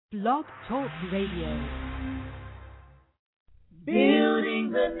Blog Talk Radio. Building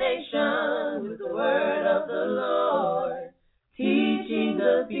the nation with the word of the Lord, teaching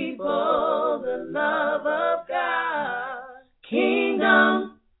the people the love of God.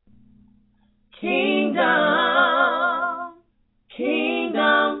 Kingdom, kingdom,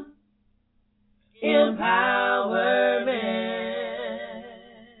 kingdom, empowerment.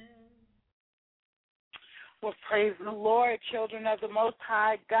 Well, praise the Lord, children of the Most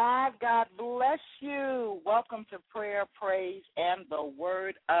High God. God bless you. Welcome to Prayer, Praise, and the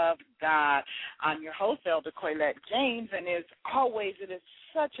Word of God. I'm your host, Elder Quaylette James, and as always, it is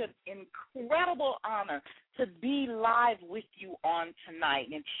such an incredible honor to be live with you on tonight.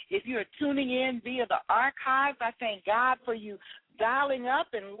 And if you're tuning in via the archives, I thank God for you dialing up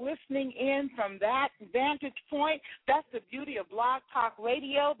and listening in from that vantage point. That's the beauty of Blog Talk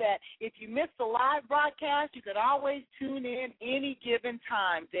Radio, that if you miss the live broadcast, you can always tune in any given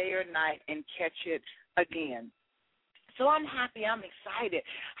time, day or night, and catch it again. So I'm happy, I'm excited.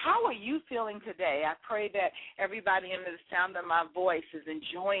 How are you feeling today? I pray that everybody under the sound of my voice is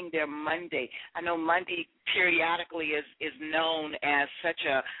enjoying their Monday. I know Monday periodically is known as such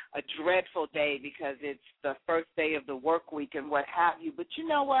a dreadful day because it's the first day of the work week and what have you. But you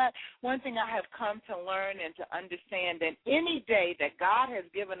know what? One thing I have come to learn and to understand that any day that God has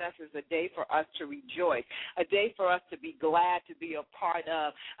given us is a day for us to rejoice, a day for us to be glad to be a part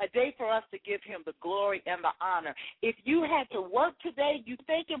of, a day for us to give him the glory and the honor. If you had to work today, you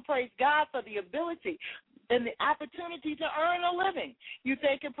thank and praise God for the ability and the opportunity to earn a living. You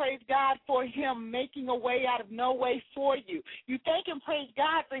thank and praise God for him making a way out of no way for you. You thank and praise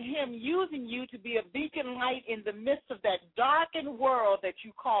God for him using you to be a beacon light in the midst of that darkened world that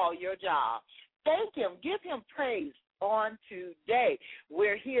you call your job. Thank him. Give him praise on today.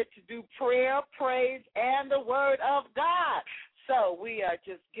 We're here to do prayer, praise, and the word of God. So we are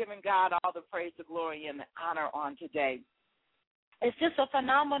just giving God all the praise, the glory, and the honor on today. It's just a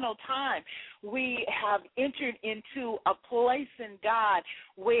phenomenal time. We have entered into a place in God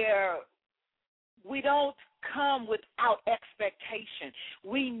where we don't come without expectation.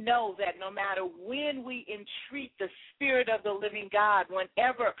 We know that no matter when we entreat the Spirit of the living God,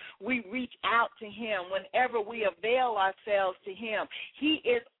 whenever we reach out to him, whenever we avail ourselves to him, he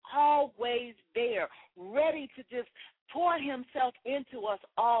is always there, ready to just pour himself into us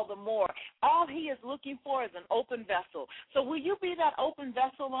all the more. All he is looking for is an open vessel. So will you be that open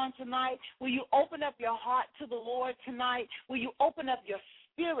vessel on tonight? Will you open up your heart to the Lord tonight? Will you open up your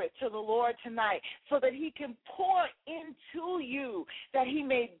spirit to the Lord tonight so that he can pour into you, that he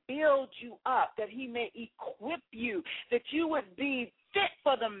may build you up, that he may equip you, that you would be fit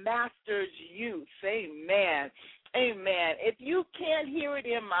for the master's use? Amen. Amen. If you can't hear it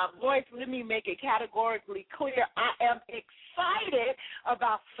in my voice, let me make it categorically clear. I am excited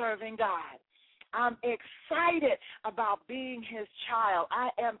about serving God. I'm excited about being his child. I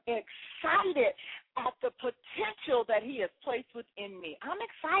am excited at the potential that he has placed within me. I'm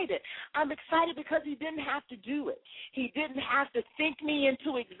excited. I'm excited because he didn't have to do it. He didn't have to think me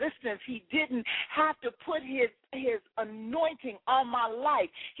into existence. He didn't have to put his anointing on my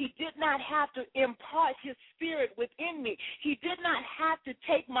life. He did not have to impart his spirit within me. He did not have to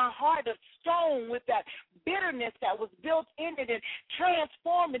take my heart of stone with that bitterness that was built in it and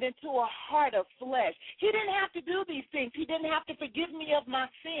transform it into a heart of flesh. He didn't have to do these things. He didn't have to forgive me of my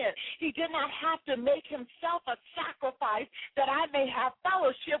sin. He did not have to make himself a sacrifice that I may have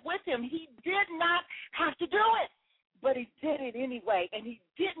fellowship with him. He did not have to do it, but he did it anyway, and he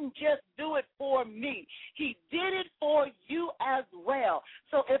didn't just do it for me. He did it for you as well.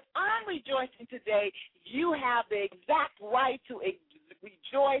 So if I'm rejoicing today, you have the exact right to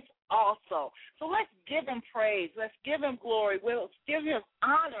rejoice also. So let's give him praise. Let's give him glory. We'll give him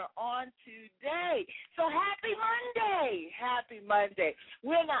honor on today. So happy Monday. Happy Monday.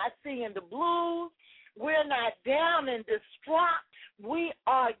 We're not seeing the blues. We're not down and distraught. We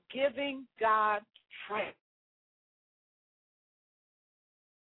are giving God praise.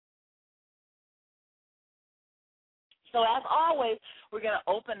 So as always, we're going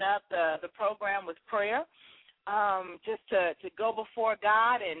to open up the program with prayer. Just to go before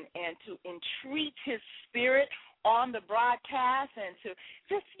God and to entreat his spirit on the broadcast and to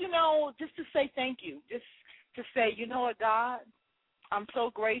just to say thank you, just to say, you know what, God, I'm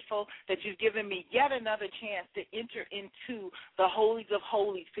so grateful that you've given me yet another chance to enter into the holies of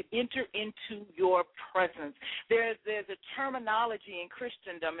holies, to enter into your presence. There's a terminology in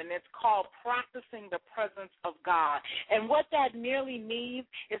Christendom, and it's called practicing the presence of God. And what that merely means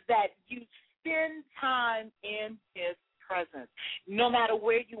is that you spend time in his presence. No matter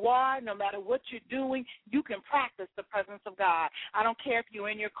where you are, no matter what you're doing, you can practice the presence of God. I don't care if you're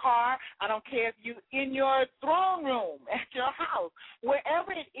in your car. I don't care if you're in your throne room at your house.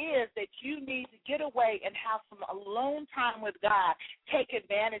 Wherever it is that you need to get away and have some alone time with God, take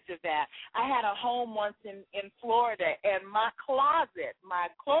advantage of that. I had a home once in Florida, and my closet, my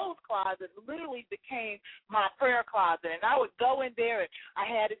clothes closet, literally became my prayer closet. And I would go in there, and I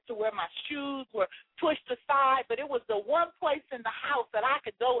had it to where my shoes were pushed aside, but it was the one place in the house that I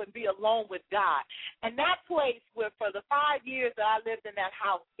could go and be alone with God. And that place, where for the 5 years that I lived in that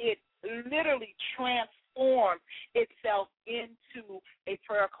house, it literally transformed itself into a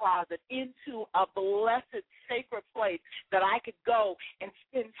prayer closet, into a blessed, sacred place that I could go and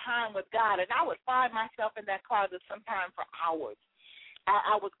spend time with God. And I would find myself in that closet sometimes for hours.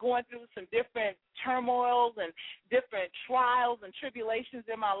 I was going through some different turmoils and different trials and tribulations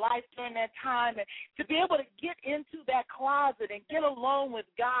in my life during that time. And to be able to get into that closet and get alone with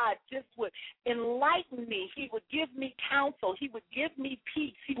God just would enlighten me. He would give me counsel. He would give me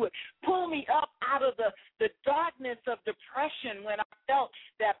peace. He would pull me up out of the darkness of depression when I felt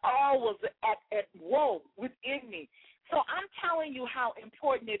that all was at woe within me. So I'm telling you how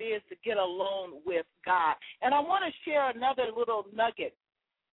important it is to get alone with God. And I want to share another little nugget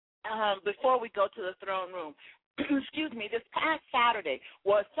before we go to the throne room. Excuse me, this past Saturday,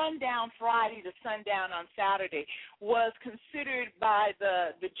 was sundown Friday to sundown on Saturday, was considered by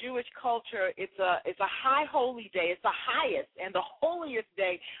the Jewish culture, it's a high holy day. It's the highest and the holiest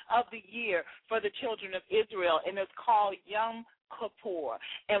day of the year for the children of Israel, and it's called Yom Kippur.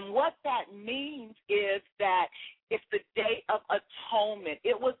 And what that means is that it's the day of atonement.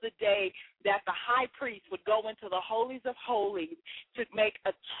 It was the day that the high priest would go into the holies of holies to make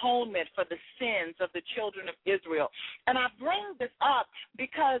atonement for the sins of the children of Israel. And I bring this up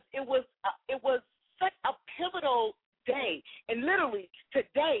because it was such a pivotal day. And literally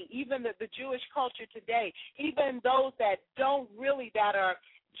today, even the Jewish culture today, even those that are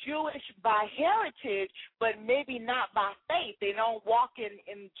Jewish by heritage, but maybe not by faith. They don't walk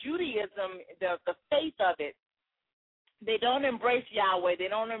in Judaism, the faith of it. They don't embrace Yahweh. They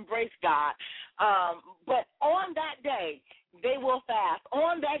don't embrace God. But on that day, they will fast.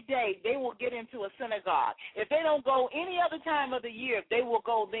 On that day, they will get into a synagogue. If they don't go any other time of the year, they will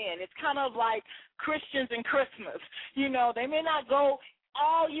go then. It's kind of like Christians and Christmas. You know, they may not go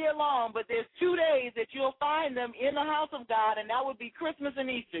all year long, but there's 2 days that you'll find them in the house of God, and that would be Christmas and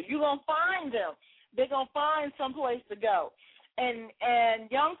Easter. You're going to find them. They're going to find someplace to go. And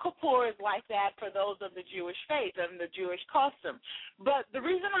Yom Kippur is like that for those of the Jewish faith and the Jewish custom. But the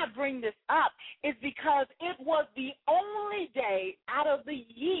reason I bring this up is because it was the only day out of the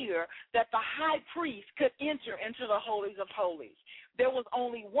year that the high priest could enter into the holies of holies. There was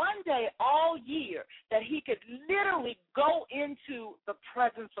only one day all year that he could literally go into the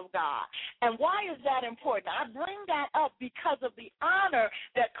presence of God. And why is that important? I bring that up because of the honor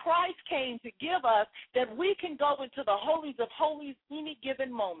that Christ came to give us, that we can go into the holies of holies any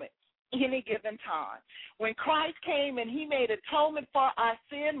given moment, any given time. When Christ came and he made atonement for our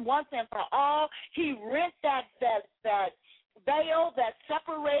sin once and for all, he rent that veil that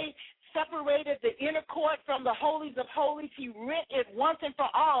separated the inner court from the holies of holies. He rent it once and for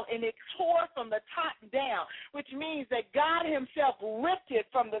all, and it tore from the top down, which means that God himself ripped it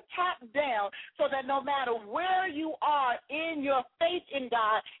from the top down so that no matter where you are in your faith in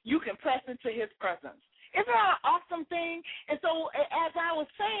God, you can press into his presence. Isn't that an awesome thing? And so as I was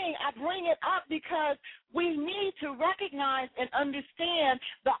saying, I bring it up because we need to recognize and understand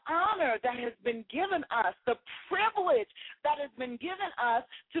the honor that has been given us, the privilege that has been given us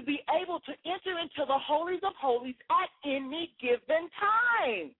to be able to enter into the holies of holies at any given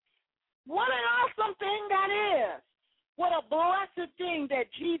time. What an awesome thing that is. What a blessed thing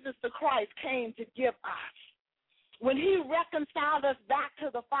that Jesus the Christ came to give us. When he reconciled us back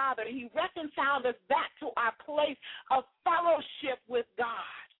to the Father, he reconciled us back to our place of fellowship with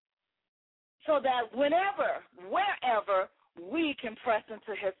God so that wherever we can press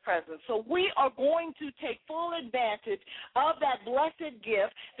into his presence. So we are going to take full advantage of that blessed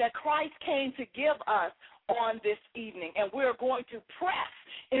gift that Christ came to give us on this evening. And we're going to press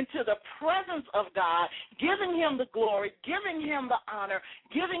into the presence of God, giving him the glory, giving him the honor,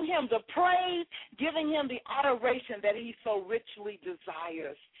 giving him the praise, giving him the adoration that he so richly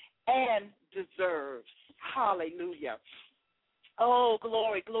desires and deserves. Hallelujah. Oh,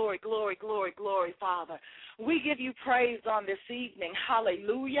 glory, glory, glory, glory, glory, Father. We give you praise on this evening.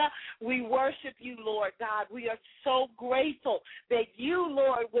 Hallelujah. We worship you, Lord God. We are so grateful that you,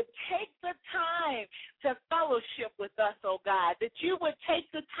 Lord, would take the time to fellowship with us, oh God, that you would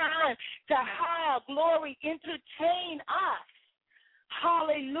take the time to have, glory, entertain us.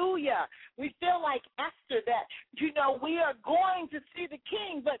 Hallelujah. We feel like Esther that, we are going to see the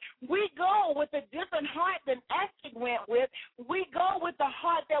king, but we go with a different heart than Esther went with. We go with the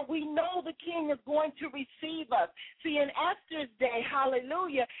heart that we know the king is going to receive us. See, in Esther's day,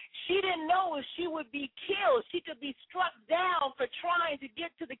 hallelujah, she didn't know if she would be killed. She could be struck down for trying to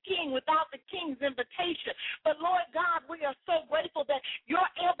get to the king without the king's invitation. But, Lord God, we are so grateful that your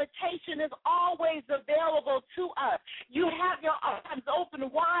invitation is always available to us. You have your arms open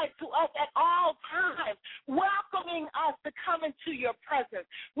wide to us at all times, welcoming us to come into your presence.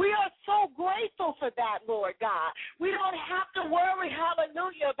 We are so grateful for that, Lord God. We don't have to worry,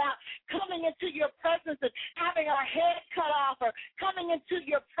 hallelujah, about coming into your presence and having our head cut off or coming into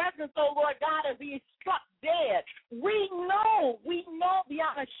your presence, oh Lord God, and being struck dead. We know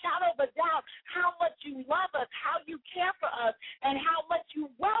beyond a shadow of a doubt how much you love us, how you care for us, and how much you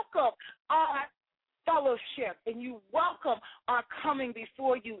welcome our fellowship and you welcome our coming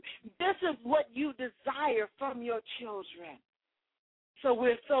before you. This is what you desire from your children. So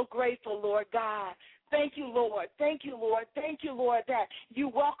we're so grateful, Lord God. Thank you, Lord. Thank you, Lord. Thank you, Lord, that you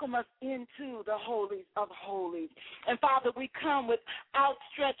welcome us into the holies of holies. And, Father, we come with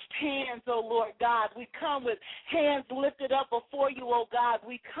outstretched hands, oh, Lord God. We come with hands lifted up before you, oh, God.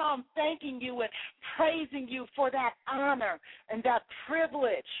 We come thanking you and praising you for that honor and that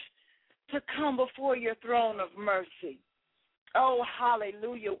privilege to come before your throne of mercy. Oh,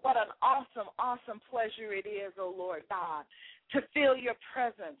 hallelujah. What an awesome, awesome pleasure it is, oh Lord God, to feel your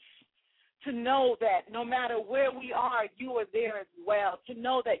presence, to know that no matter where we are, you are there as well, to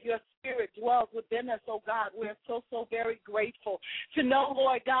know that your spirit dwells within us, oh God. We're so, so very grateful. To know,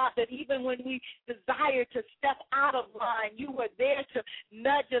 Lord God, that even when we desire to step out of line, you are there to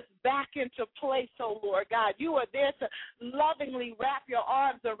nudge us back into place, oh Lord God. You are there to lovingly wrap your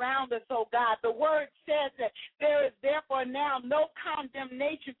arms around us, oh God. The word says that there is therefore now no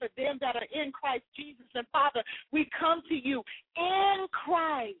condemnation for them that are in Christ Jesus. And Father, we come to you in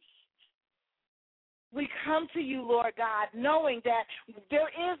Christ. We come to you, Lord God, knowing that there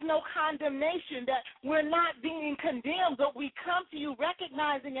is no condemnation, that we're not being condemned, but we come to you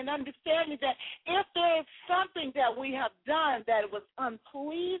recognizing and understanding that if there is something that we have done that was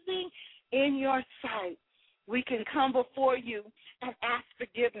unpleasing in your sight, we can come before you and ask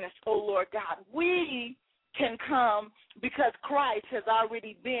forgiveness, oh Lord God. We can come because Christ has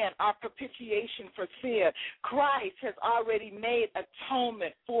already been our propitiation for sin. Christ has already made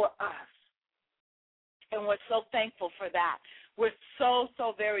atonement for us. And we're so thankful for that. We're so,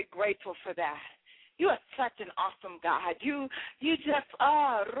 so very grateful for that. You are such an awesome God. You just,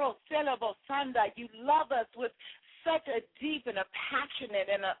 Rosela Bosanda, you love us with such a deep and a passionate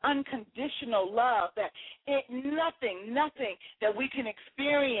and an unconditional love that nothing that we can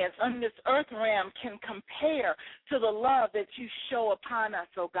experience on this earth realm can compare to the love that you show upon us,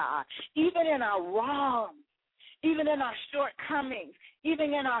 oh God. Even in our wrongs, even in our shortcomings,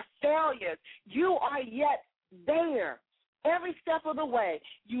 even in our failures, you are yet there. Every step of the way,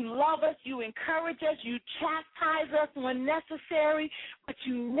 you love us, you encourage us, you chastise us when necessary, but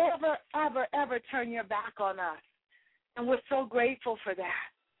you never, ever, ever turn your back on us. And we're so grateful for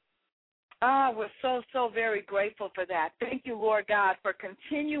that. We're so, so very grateful for that. Thank you, Lord God, for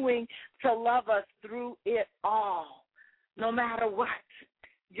continuing to love us through it all. No matter what,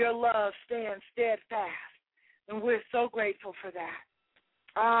 your love stands steadfast. And we're so grateful for that.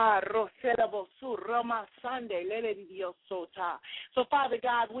 So, Father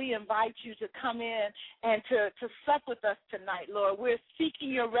God, we invite you to come in and to sup with us tonight, Lord. We're seeking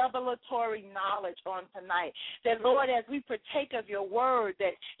your revelatory knowledge on tonight. That, Lord, as we partake of your word,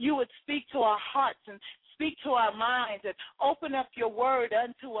 that you would speak to our hearts and speak to our minds and open up your word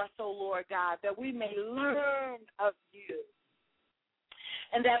unto us, O Lord God, that we may learn of you.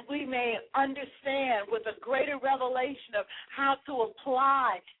 And that we may understand with a greater revelation of how to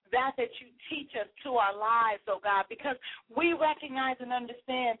apply that you teach us to our lives, oh God, because we recognize and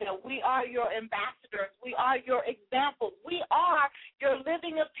understand that we are your ambassadors. We are your examples. We are your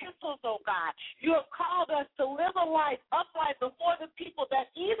living epistles, oh God. You have called us to live a life upright before the people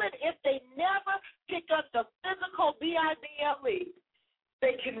that even if they never pick up the physical Bible,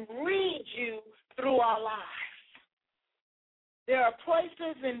 they can read you through our lives. There are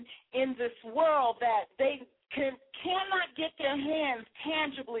places in this world that they cannot get their hands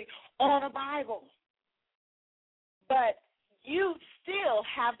tangibly on a Bible. But you still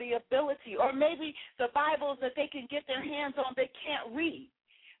have the ability, or maybe the Bibles that they can get their hands on they can't read,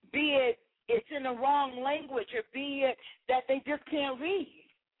 be it it's in the wrong language, or be it that they just can't read.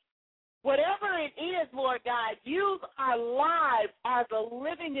 Whatever it is, Lord God, use our lives as a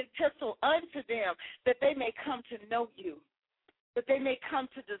living epistle unto them, that they may come to know you, that they may come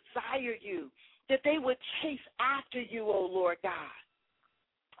to desire you, that they would chase after you, O Lord God.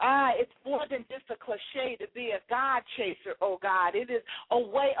 It's more than just a cliche to be a God chaser, oh God. It is a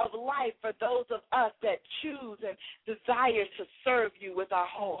way of life for those of us that choose and desire to serve you with our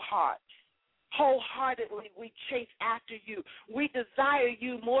whole heart. Wholeheartedly, we chase after you. We desire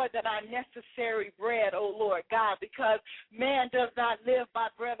you more than our necessary bread, oh Lord God, because man does not live by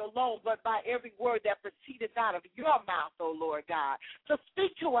bread alone, but by every word that proceedeth out of your mouth, oh Lord God. So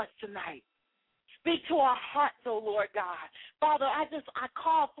speak to us tonight. Speak to our hearts, oh Lord God. Father, I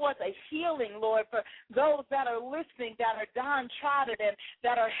call forth a healing, Lord, for those that are listening, that are downtrodden and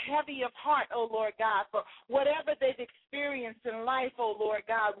that are heavy of heart, oh Lord God, for whatever they've experienced in life, oh Lord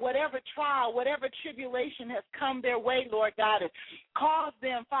God, whatever trial, whatever tribulation has come their way, Lord God, and caused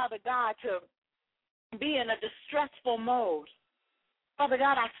them, Father God, to be in a distressful mode. Father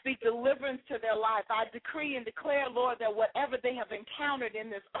God, I speak deliverance to their life. I decree and declare, Lord, that whatever they have encountered in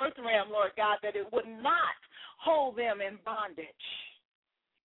this earth realm, Lord God, that it would not hold them in bondage.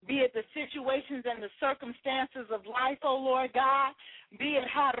 Be it the situations and the circumstances of life, oh Lord God, be it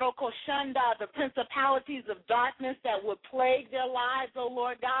Harokoshanda, the principalities of darkness that would plague their lives, oh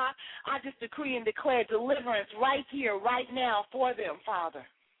Lord God, I just decree and declare deliverance right here, right now for them, Father.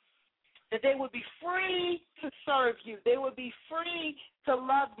 That they would be free to serve you. They would be free to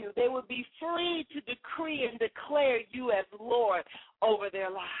love you. They would be free to decree and declare you as Lord over their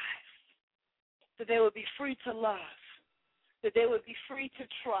lives. That they would be free to love. That they would be free to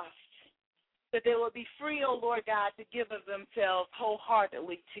trust. That they would be free, oh Lord God, to give of themselves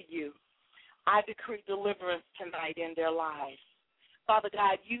wholeheartedly to you. I decree deliverance tonight in their lives. Father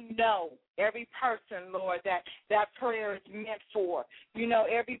God, you know every person, Lord, that prayer is meant for. You know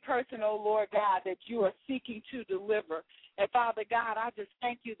every person, oh Lord God, that you are seeking to deliver. And Father God, I just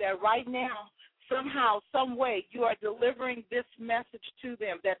thank you that right now, somehow, some way, you are delivering this message to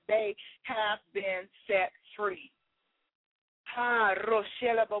them that they have been set free.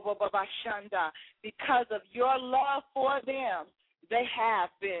 Because of your love for them, they have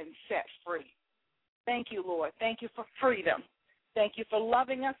been set free. Thank you, Lord. Thank you for freedom. Thank you for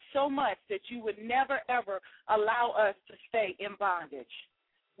loving us so much that you would never, ever allow us to stay in bondage.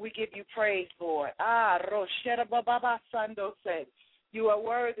 We give you praise, Lord. You are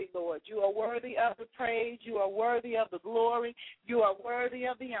worthy, Lord. You are worthy of the praise. You are worthy of the glory. You are worthy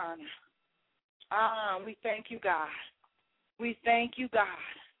of the honor. We thank you, God. We thank you, God.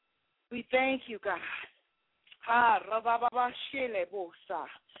 We thank you, God.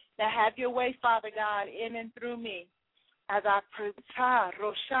 Now have your way, Father God, in and through me. As I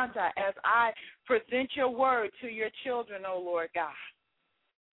present your word to your children, O Lord God.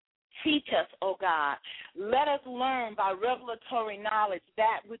 Teach us, O God. Let us learn by revelatory knowledge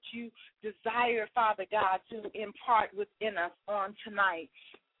that which you desire, Father God, to impart within us on tonight.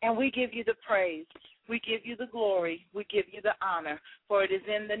 And we give you the praise. We give you the glory. We give you the honor. For it is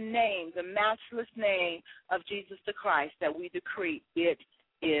in the name, the matchless name of Jesus the Christ that we decree it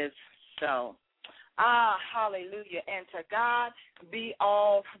is so. Hallelujah. And to God be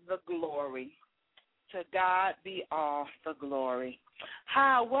all the glory. To God be all the glory.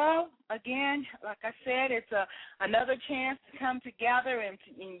 Well, again, like I said, it's another chance to come together in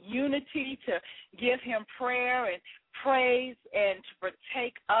unity to give him prayer and praise and to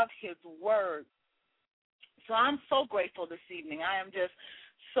partake of his word. So I'm so grateful this evening. I am just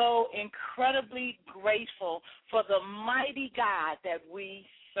so incredibly grateful for the mighty God that we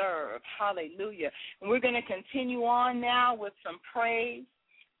serve. Hallelujah. And we're going to continue on now with some praise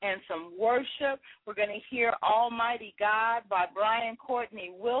and some worship. We're going to hear Almighty God by Brian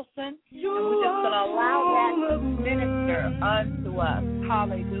Courtney Wilson. And we're just going to allow that to minister unto us.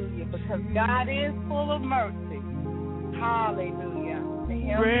 Hallelujah. Because God is full of mercy. Hallelujah. To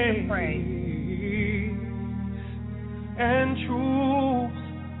him be praise and truth.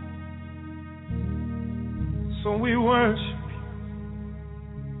 So we worship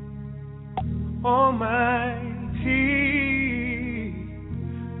Almighty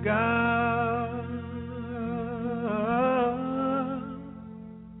God.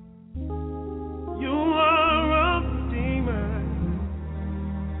 You are a redeemer.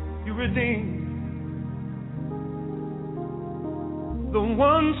 You redeem the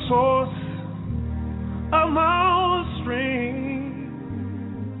one source of our strength.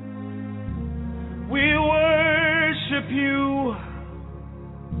 We worship worship you,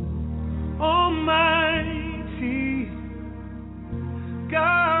 Almighty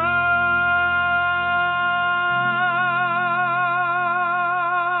God.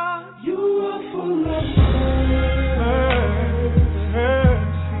 You are full of mercy.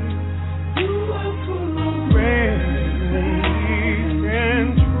 You are full of grace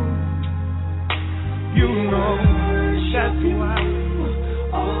and truth. You know that's why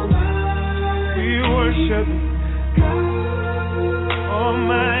we worship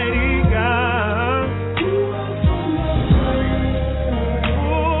Almighty God.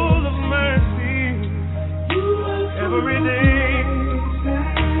 Full of mercy every day,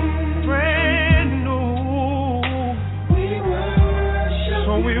 brand new.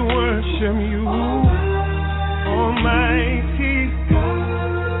 So we worship you, Almighty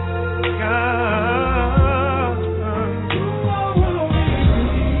God.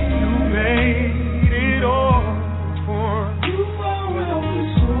 You made it all for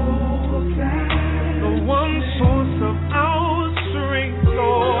the one source of our strength,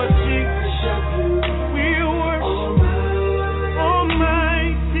 Lord Jesus. We worship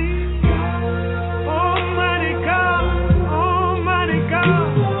Almighty, Almighty God, Almighty God.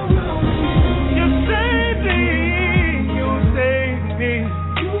 You saved me, you saved me.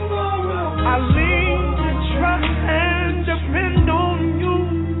 I lean and trust and depend on you.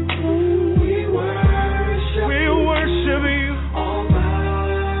 We worship you,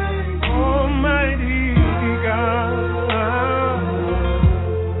 Almighty God.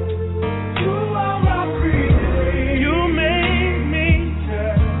 You made me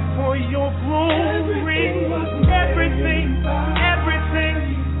for your glory. Everything, everything,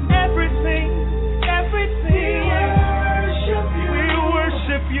 everything, everything. We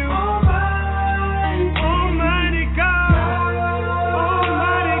worship you, Almighty God.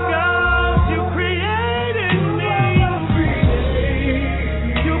 Almighty God, you created me.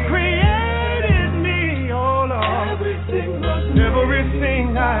 You created me, oh Lord. Everything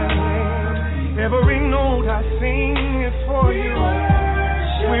I am, every note I sing is for you.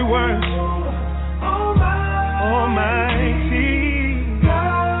 We worship Almighty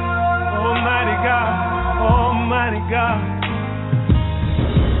God, Almighty God, Almighty God.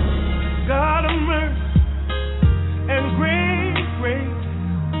 God of mercy and great grace,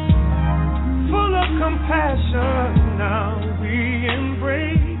 full of compassion, now we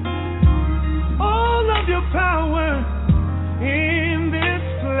embrace all of your power in this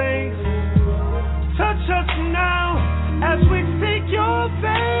place. Touch us now as we seek your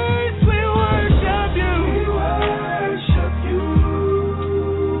face. We worship you.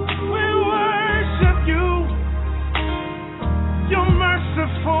 We worship you. You're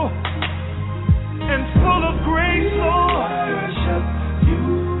merciful and full of grace, Lord.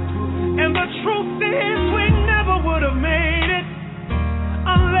 And the truth is we never would have made it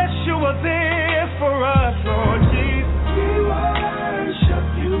unless you were there for us, Lord Jesus.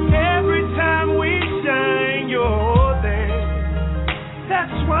 Every time we shine, you're there.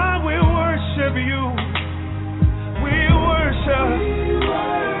 That's why we worship you. We worship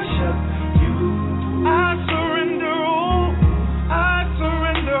you. I surrender all. I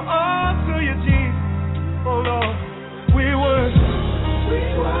surrender all to you, Jesus. Oh Lord, we worship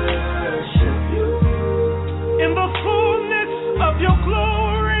you. In the fullness of your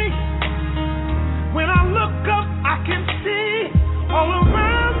glory, when I look up, I can see all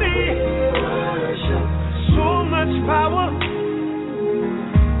around me so much power.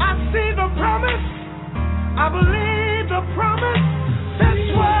 I see the promise. I believe the promise.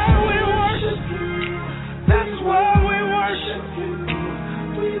 That's why we worship. That's why we worship.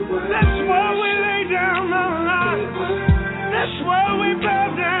 That's why we lay down our lives. That's why we bow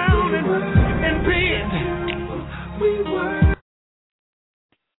down and bend. We worship.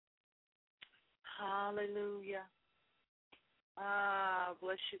 Hallelujah.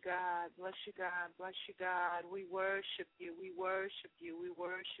 Bless you, God. Bless you, God. Bless you, God. We worship you. We worship you. We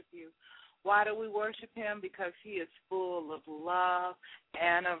worship you. Why do we worship him? Because he is full of love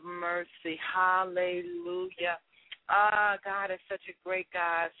and of mercy. Hallelujah. God is such a great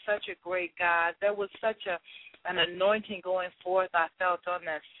God, such a great God. There was such an anointing going forth I felt on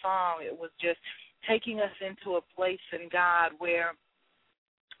that song. It was just taking us into a place in God where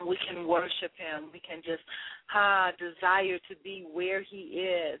we can worship him. We can just desire to be where he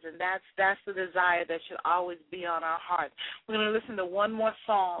is. And that's the desire that should always be on our hearts. We're going to listen to one more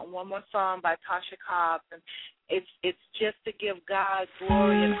song by Tasha Cobbs. And it's just to give God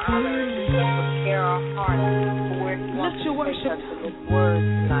glory and honor and just to prepare our hearts for where he wants to take us in this word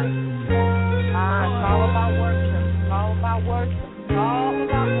tonight. It's all about worship. It's all about worship. It's all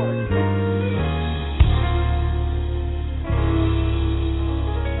about worship.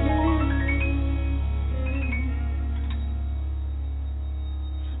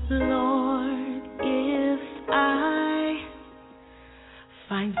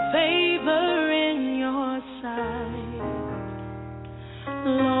 find favor in your sight.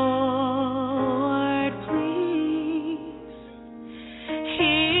 Lord, please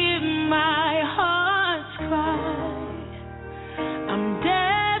hear my heart's cry. I'm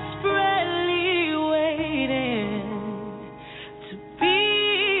desperately waiting to be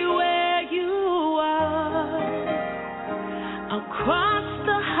where you are. I'll cross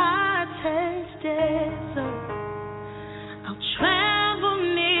the hottest desert. I'll travel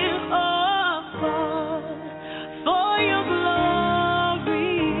near or far for your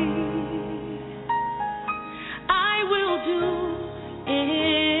glory. I will do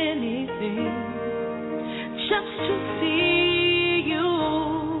anything just to see you,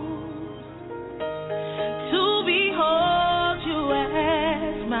 to behold you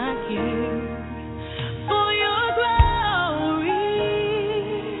as my King. For your glory,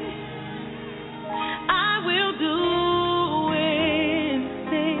 I will do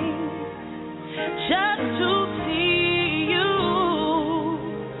anything just to see you,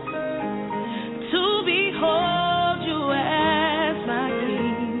 to behold you as my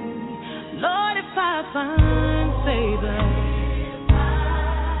King. Lord, if I find favor,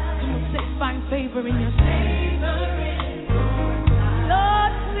 come on, say find favor in your sight.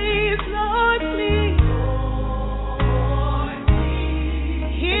 Lord, please,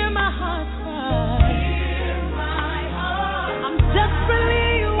 hear my heart's cry. I'm desperately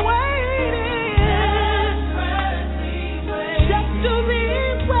waiting just to be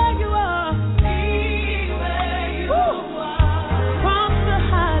where you are. Woo. From the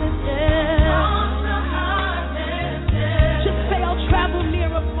hottest desert. Just say I'll travel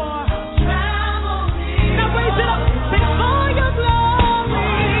near or far. Now raise it up. Say for your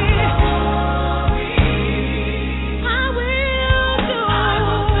glory. I will do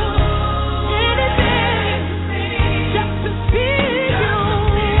anything just to see you,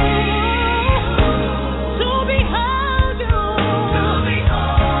 to behold you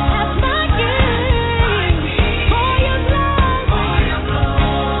as my King. For your glory,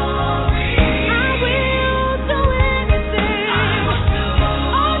 I will do anything.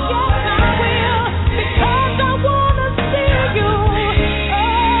 Oh yes, I will, because I wanna see you,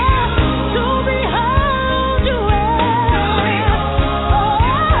 to behold you as.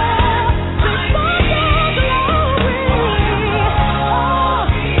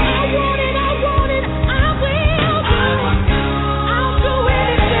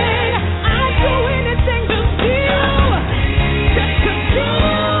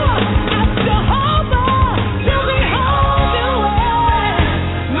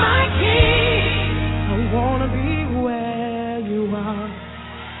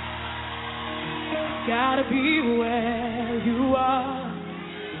 Gotta be where you are.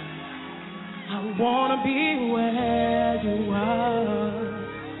 I wanna be where you are.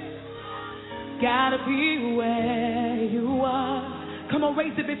 Gotta be where you are. Come on,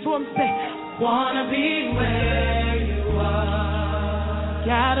 raise it before him. Say, wanna be where you are.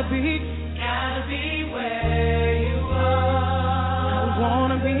 Gotta be where you are. I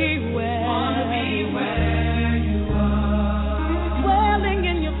wanna be where you are. Dwelling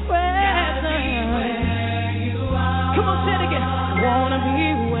in your presence. Come on, say it again. Wanna be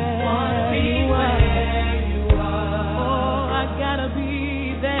where you are. Oh, I gotta be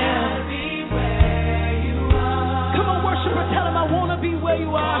there. Come on, worshiper, tell him I wanna be where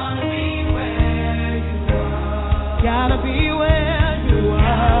you are. Gotta be where you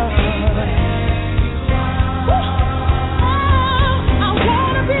are. Woo.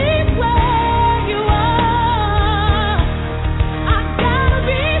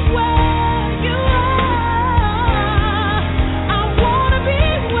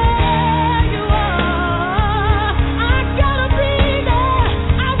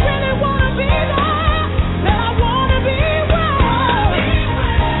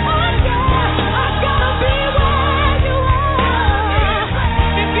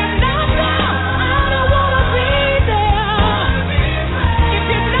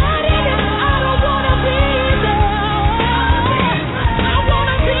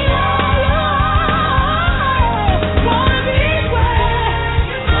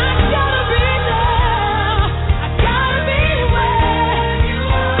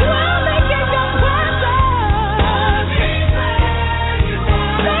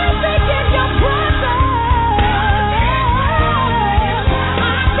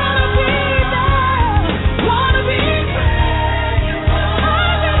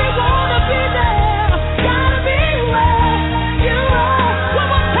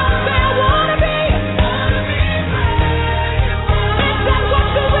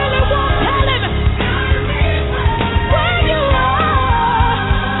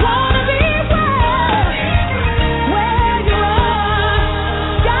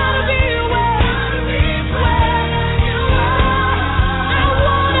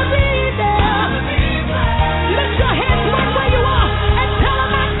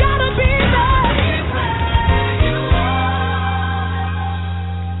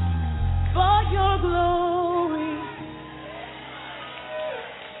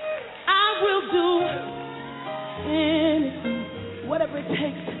 whatever it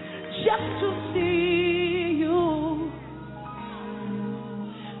takes just to see you,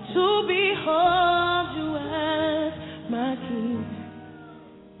 to behold you as my King.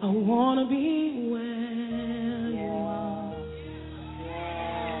 I want to be where you are.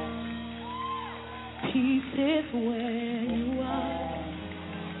 Peace is where you are.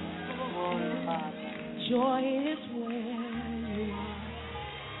 Joy is where you are.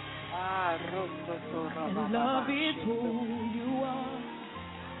 And love is who you are.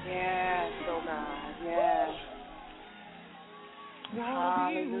 Yes, oh God, yes.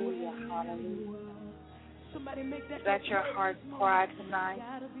 Hallelujah, hallelujah. Somebody make that. Is that your heart's cry tonight?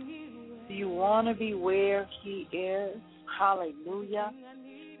 Do you want to be where He is? Hallelujah.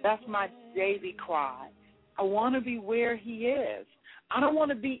 That's my daily cry. I want to be where He is. I don't want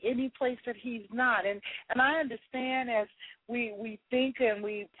to be any place that He's not. And I understand as we think and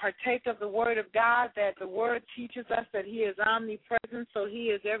we partake of the Word of God that the Word teaches us that He is omnipresent, so He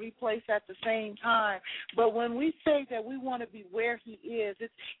is every place at the same time. But when we say that we want to be where He is,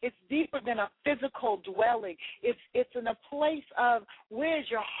 it's deeper than a physical dwelling. It's in a place of where's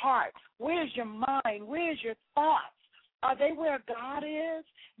your heart, where's your mind, where's your thoughts. Are they where God is?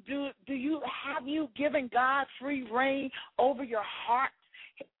 Have you given God free reign over your heart?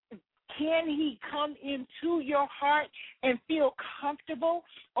 Can He come into your heart and feel comfortable,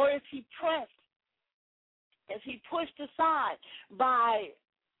 or is He pressed? Is He pushed aside by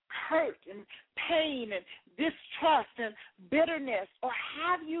hurt and pain and distrust and bitterness, or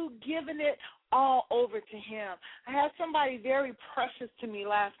have you given it all over to Him? I had somebody very precious to me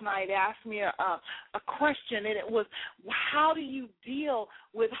last night ask me a question, and it was, how do you deal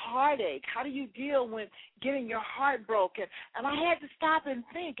with heartache? How do you deal with getting your heart broken? And I had to stop and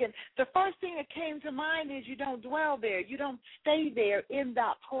think, and the first thing that came to mind is you don't dwell there. You don't stay there in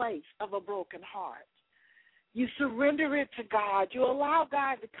that place of a broken heart. You surrender it to God. You allow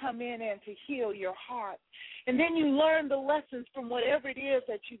God to come in and to heal your heart. And then you learn the lessons from whatever it is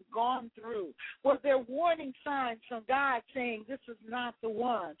that you've gone through. Was there warning signs from God saying this is not the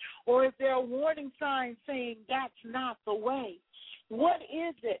one? Or is there a warning sign saying that's not the way? What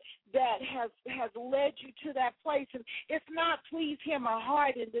is it that has led you to that place? And it's not, please hear my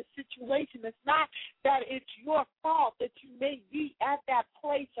heart in this situation. It's not that it's your fault that you may be at that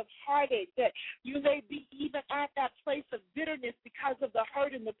place of heartache, that you may be even at that place of bitterness because of the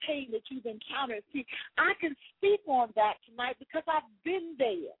hurt and the pain that you've encountered. See, I can speak on that tonight because I've been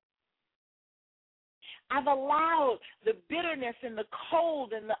there. I've allowed the bitterness and the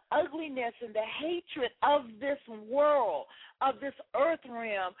cold and the ugliness and the hatred of this world, of this earth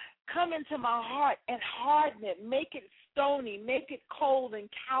realm, come into my heart and harden it, make it stony, make it cold and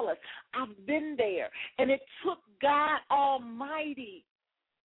callous. I've been there. And it took God Almighty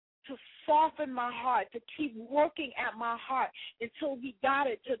to soften my heart, to keep working at my heart until He got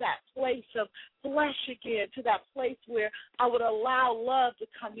it to that place of flesh again, to that place where I would allow love to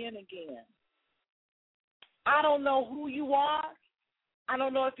come in again. I don't know who you are. I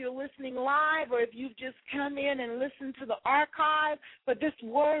don't know if you're listening live or if you've just come in and listened to the archive, but this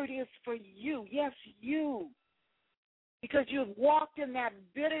word is for you. Yes, you. Because you've walked in that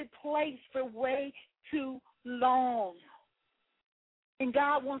bitter place for way too long. And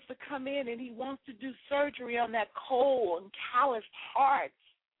God wants to come in and He wants to do surgery on that cold and calloused heart.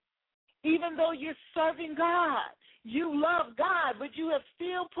 Even though you're serving God, you love God, but you have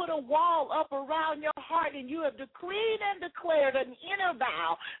still put a wall up around your heart, and you have decreed and declared an inner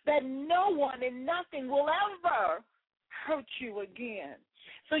vow that no one and nothing will ever hurt you again.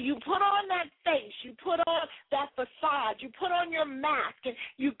 So you put on that face, you put on that facade, you put on your mask, and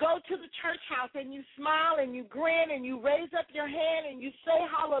you go to the church house and you smile and you grin and you raise up your hand and you say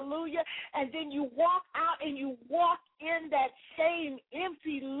hallelujah, and then you walk out and you walk in that same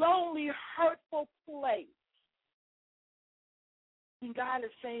empty, lonely, hurtful place. And God is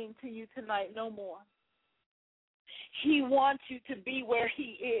saying to you tonight, no more. He wants you to be where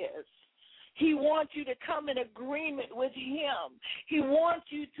He is. He wants you to come in agreement with Him. He wants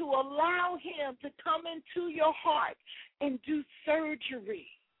you to allow Him to come into your heart and do surgery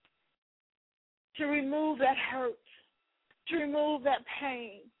to remove that hurt, to remove that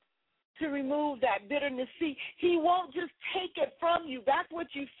pain, to remove that bitterness. See, He won't just take it from you. That's what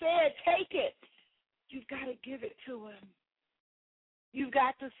you said. Take it. You've got to give it to Him. You've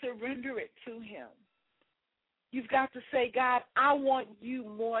got to surrender it to Him. You've got to say, God, I want you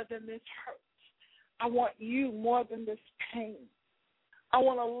more than this hurt. I want you more than this pain. I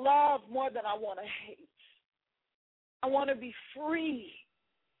want to love more than I want to hate. I want to be free.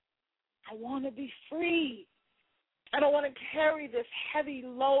 I want to be free. I don't want to carry this heavy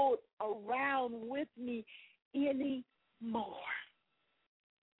load around with me anymore.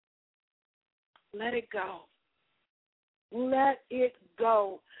 Let it go. Let it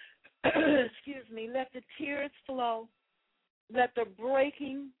go. Excuse me. Let the tears flow. Let the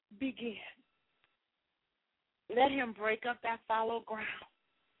breaking begin. Let him break up that fallow ground.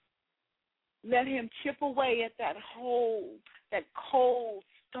 Let him chip away at that hole, that cold,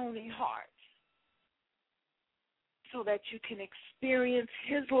 stony heart, so that you can experience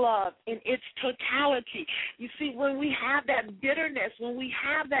his love in its totality. You see, when we have that bitterness, when we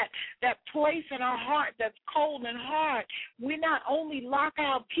have that place in our heart that's cold and hard, we not only lock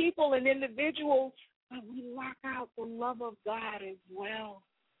out people and individuals, but we lock out the love of God as well.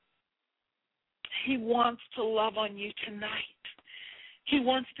 He wants to love on you tonight. He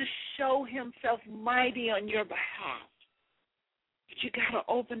wants to show himself mighty on your behalf. But you got to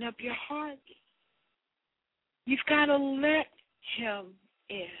open up your heart. You've got to let him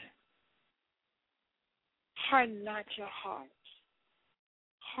in. Harden not your heart.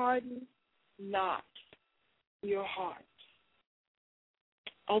 Harden not your heart.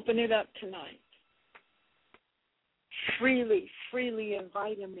 Open it up tonight. Freely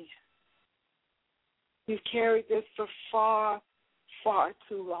invite him in. You've carried this for far, far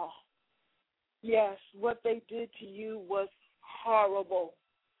too long. Yes, what they did to you was horrible,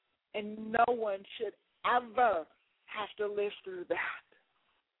 and no one should ever have to live through that.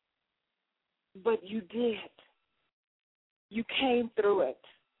 But you did. You came through it.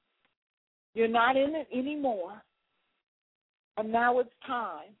 You're not in it anymore, and now it's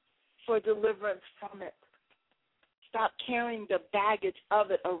time for deliverance from it. Stop carrying the baggage of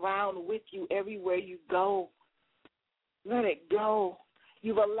it around with you everywhere you go. Let it go.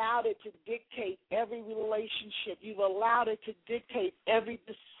 You've allowed it to dictate every relationship. You've allowed it to dictate every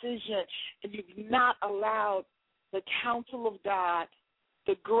decision. And you've not allowed the counsel of God,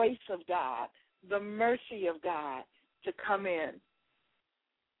 the grace of God, the mercy of God to come in.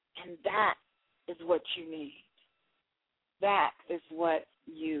 And that is what you need. That is what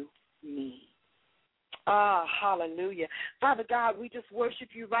you need. Ah, hallelujah. Father God, we just worship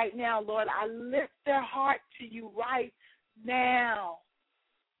you right now, Lord. I lift their heart to you right now.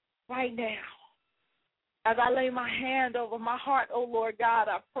 Right now. As I lay my hand over my heart, oh Lord God,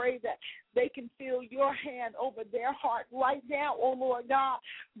 I pray that they can feel your hand over their heart right now, oh Lord God,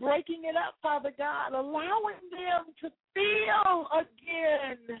 breaking it up, Father God, allowing them to feel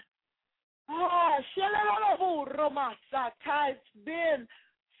again. It's been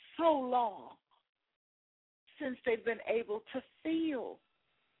so long since they've been able to feel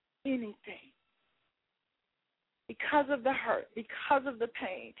anything. Because of the hurt, because of the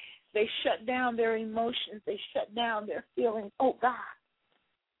pain, they shut down their emotions. They shut down their feelings. Oh, God.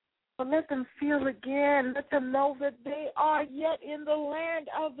 But let them feel again. Let them know that they are yet in the land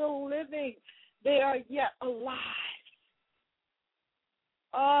of the living. They are yet alive.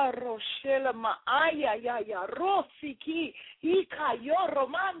 Ah, Roshela Maaya, ya, Rosiki, Ika, Yo,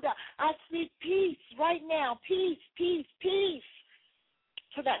 Romanda. I speak peace right now. Peace, peace, peace.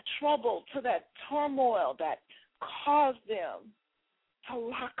 To that trouble, to that turmoil that caused them to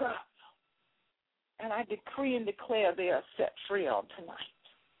lock up. And I decree and declare they are set free on tonight.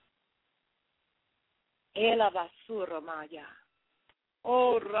 Ela basura maya.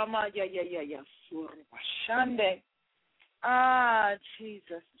 Oh, Ramaya, ya, surashande. Ah,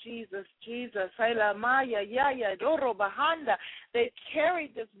 Jesus, Jesus, Jesus. Ela maya, ya, doro bahanda. They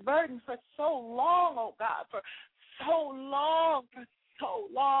carried this burden for so long, oh God, for so long, so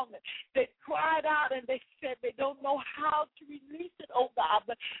long. They cried out and they said they don't know how to release it, oh God.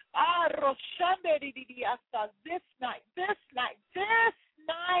 But this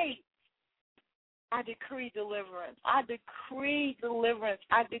night, I decree deliverance. I decree deliverance.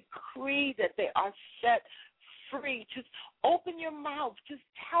 I decree that they are set free. Just open your mouth. Just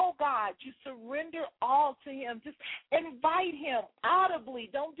tell God. You surrender all to him. Just invite him audibly.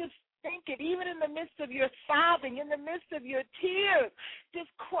 Don't just think it, even in the midst of your sobbing, in the midst of your tears. Just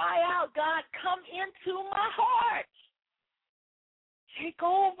cry out, God, come into my heart. Take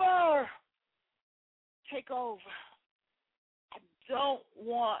over. Take over. I don't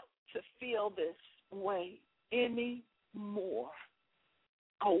want to feel this way anymore.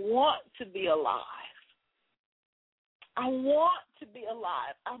 I want to be alive. I want to be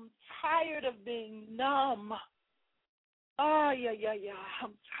alive. I'm tired of being numb. Oh, yeah.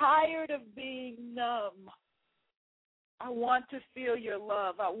 I'm tired of being numb. I want to feel your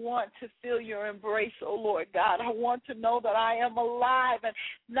love. I want to feel your embrace, oh Lord God. I want to know that I am alive and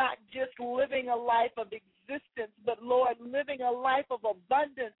not just living a life of existence, but, Lord, living a life of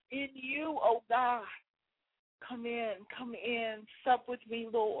abundance in you, oh God. Come in, sup with me,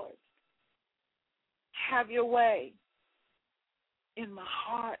 Lord. Have your way in my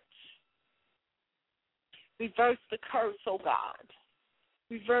heart. Reverse the curse, oh God.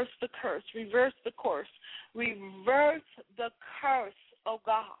 Reverse the curse. Reverse the course. Reverse the curse, oh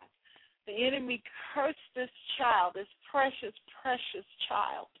God. The enemy cursed this child, this precious, precious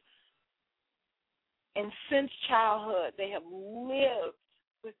child. And since childhood, they have lived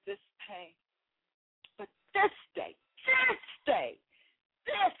with this pain. But this day,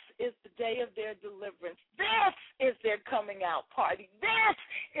 this is the day of their deliverance. This is their coming out party. This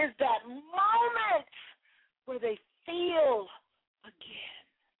is that moment where they feel again.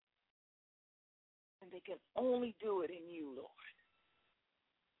 And they can only do it in you, Lord.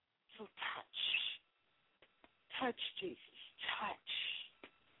 So touch, Jesus, touch.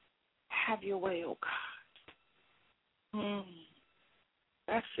 Have your way, oh God.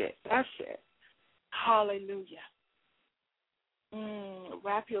 That's it. Hallelujah.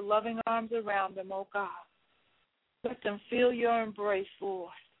 Wrap your loving arms around them, oh God. Let them feel your embrace,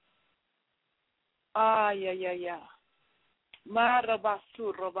 Lord.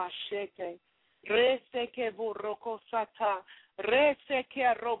 Marabasurobashete. Reseke buroko sata.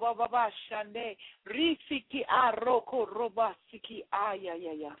 Reseke robababashane. Risiki aroko robasiki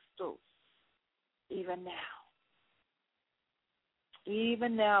ayayayasto. Even now.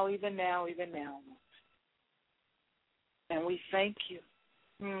 And we thank you.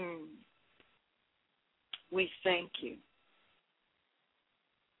 We thank you.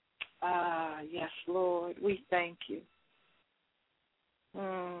 Yes, Lord, we thank you.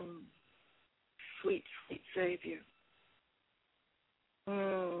 Sweet, sweet Savior.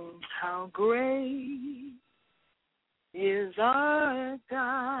 How great is our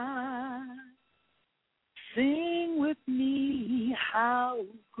God. Sing with me, how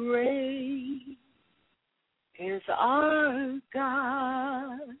great is our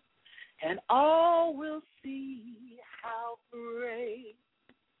God, and all will see how great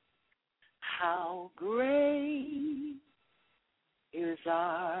is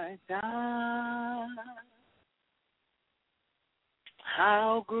our God.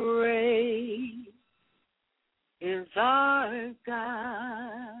 How great is our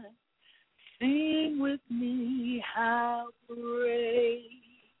God. Sing with me, how great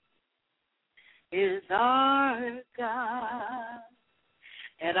is our God,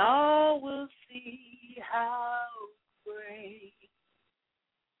 and all will see how great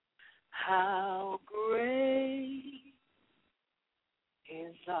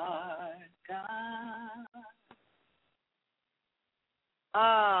is our God.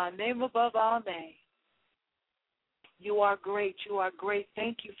 Name above all names. You are great. You are great.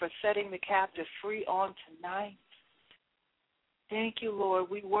 Thank you for setting the captive free on tonight. Thank you, Lord.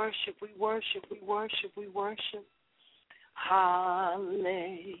 We worship.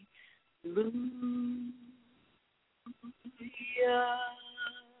 Hallelujah.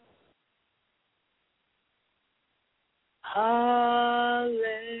 Hallelujah.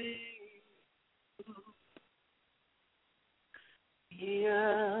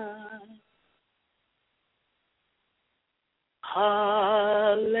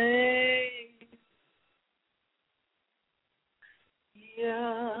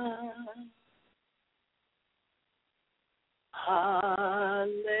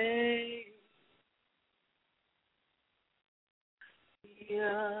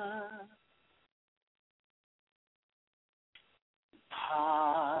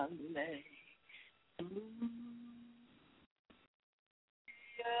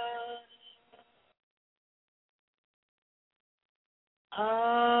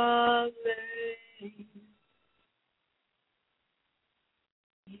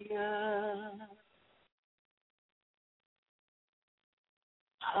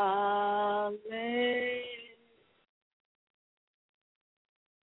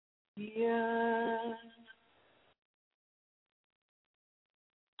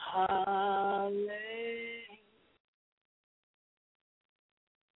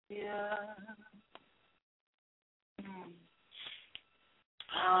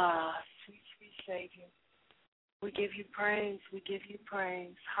 Sweet, sweet Savior. We give you praise.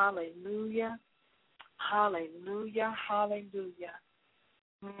 Hallelujah.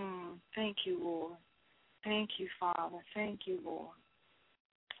 Thank you, Lord. Thank you, Father. Thank you, Lord.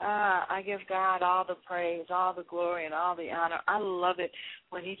 I give God all the praise, all the glory, and all the honor. I love it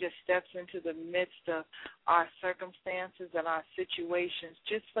when he just steps into the midst of our circumstances and our situations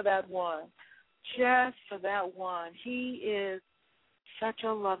just for that one. He is such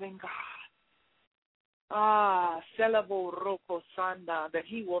a loving God. Selabo Roko Sanda, that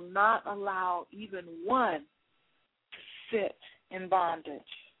he will not allow even one to sit in bondage.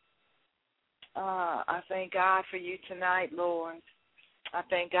 I thank God for you tonight, Lord. I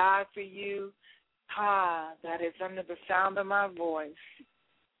thank God for you that is under the sound of my voice,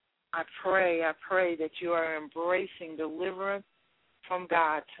 I pray that you are embracing deliverance from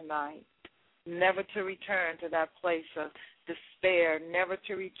God tonight, never to return to that place of despair, never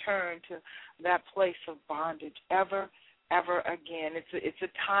to return to that place of bondage ever again. It's a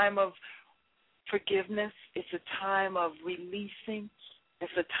time of forgiveness. It's a time of releasing.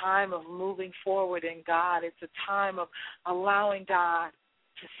 It's a time of moving forward in God. It's a time of allowing God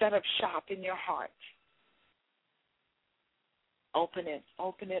to set up shop in your heart. Open it.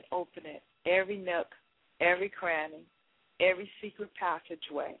 Every nook, every cranny, every secret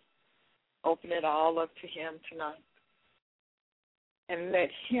passageway. Open it all up to Him tonight. And let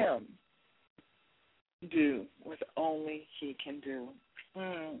Him do what only He can do.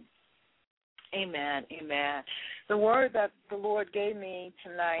 Amen. The word that the Lord gave me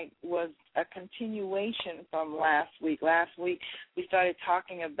tonight was a continuation from last week. Last week we started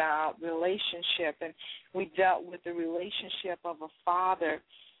talking about relationship, and we dealt with the relationship of a father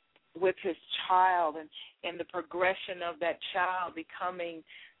with his child and the progression of that child becoming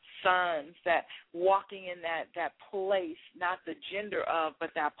sons, that walking in that place, not the gender of, but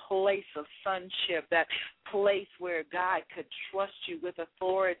that place of sonship, that place where God could trust you with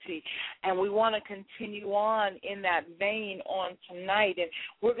authority. And we want to continue on in that vein on tonight. And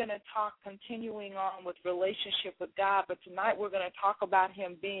we're going to talk continuing on with relationship with God, but tonight we're going to talk about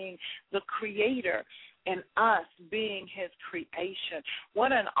Him being the creator and us being His creation.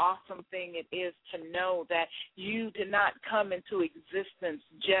 What an awesome thing it is to know that you did not come into existence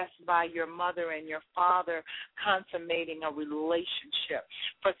just by your mother and your father consummating a relationship.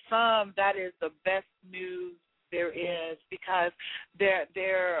 For some, that is the best news there is, because their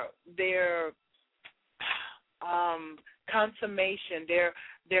consummation, their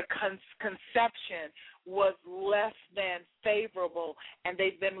conception was less than favorable, and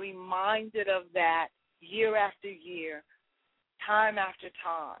they've been reminded of that year after year, time after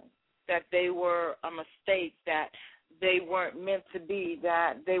time, that they were a mistake, that they weren't meant to be,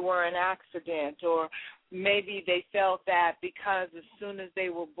 that they were an accident, or maybe they felt that because as soon as they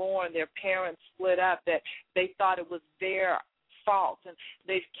were born, their parents split up, that they thought it was their fault, and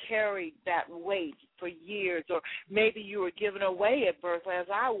they've carried that weight for years. Or maybe you were given away at birth, as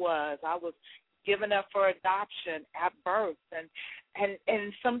I was. I was given up for adoption at birth, and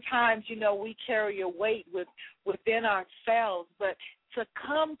sometimes, we carry a weight within ourselves, but to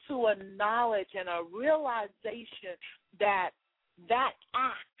come to a knowledge and a realization that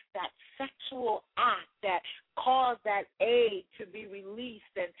act, that sexual act that caused that egg to be released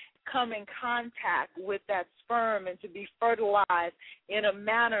and come in contact with that sperm and to be fertilized in a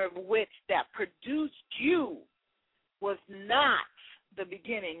manner of which that produced you was not the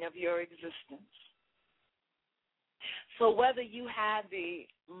beginning of your existence. So whether you had the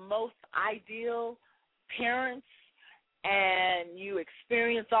most ideal parents and you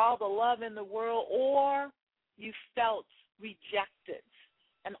experienced all the love in the world, or you felt rejected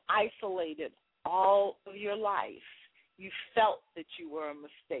and isolated all of your life, you felt that you were a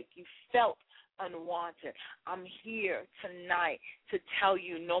mistake, you felt unwanted, I'm here tonight to tell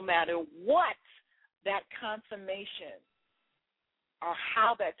you, no matter what that consummation or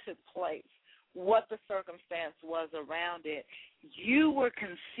how that took place, what the circumstance was around it, you were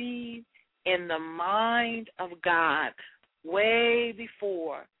conceived in the mind of God way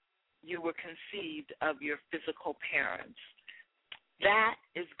before you were conceived of your physical parents. That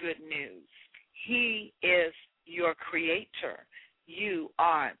is good news. He is your creator. You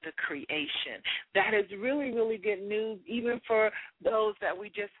are the creation. That is really, really good news, even for those that we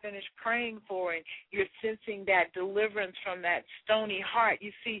just finished praying for, and you're sensing that deliverance from that stony heart.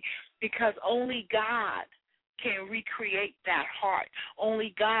 You see, because only God can recreate that heart.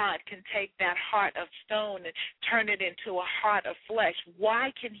 Only God can take that heart of stone and turn it into a heart of flesh.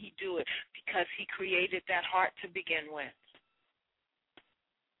 Why can He do it? Because He created that heart to begin with.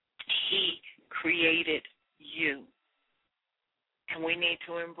 He created you. And we need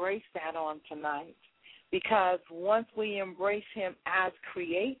to embrace that on tonight, because once we embrace Him as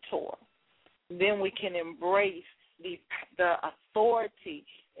creator, then we can embrace the authority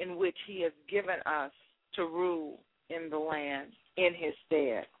in which He has given us to rule in the land in His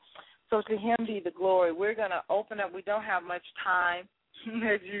stead. So to Him be the glory. We're going to open up. We don't have much time,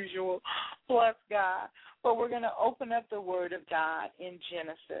 as usual, plus God, but we're going to open up the Word of God in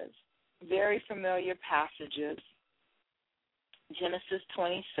Genesis. Very familiar passages. Genesis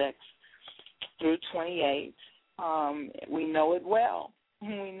 26 through 28. We know it well.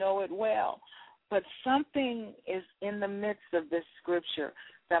 We know it well. But something is in the midst of this scripture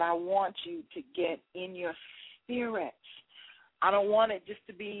that I want you to get in your spirit. I don't want it just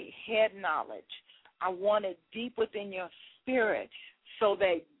to be head knowledge. I want it deep within your spirit so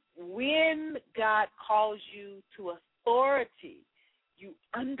that when God calls you to authority, you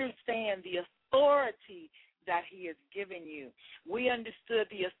understand the authority that he has given you. We understood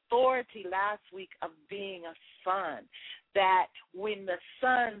the authority last week of being a son, that when the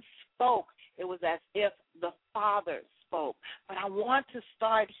son spoke, it was as if the Father spoke. But I want to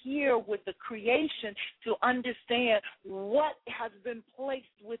start here with the creation to understand what has been placed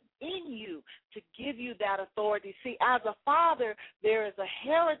within you to give you that authority. See, as a father, there is a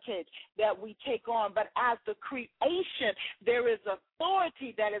heritage that we take on, but as the creation, there is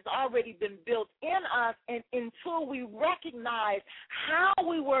authority that has already been built in us, and until we recognize how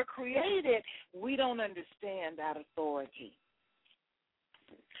we were created, we don't understand that authority.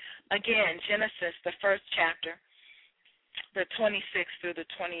 Again, Genesis, the first chapter, the 26th through the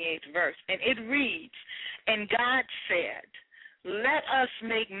 28th verse. And it reads, "And God said, let us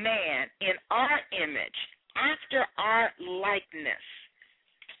make man in our image, after our likeness,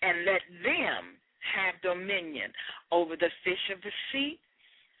 and let them have dominion over the fish of the sea,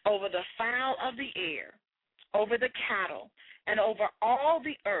 over the fowl of the air, over the cattle, and over all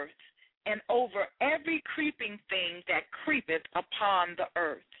the earth, and over every creeping thing that creepeth upon the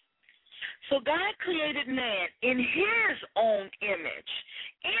earth." So God created man in his own image.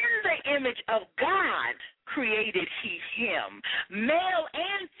 In the image of God created he him. Male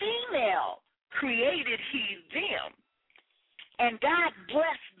and female created he them. And God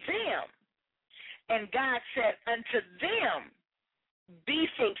blessed them. And God said unto them, "Be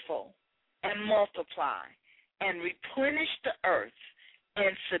fruitful and multiply, and replenish the earth,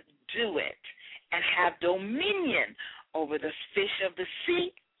 and subdue it, and have dominion over the fish of the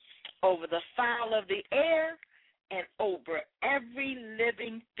sea, over the fowl of the air, and over every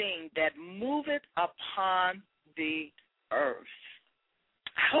living thing that moveth upon the earth."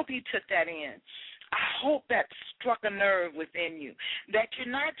 I hope you took that in. I hope that struck a nerve within you, that you're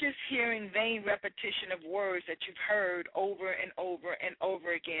not just hearing vain repetition of words that you've heard over and over and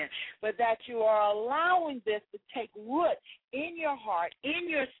over again, but that you are allowing this to take root in your heart, in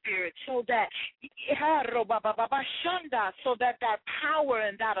your spirit, so that that power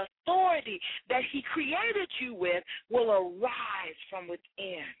and that authority that he created you with will arise from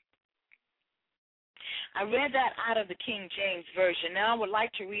within. I read that out of the King James Version. Now I would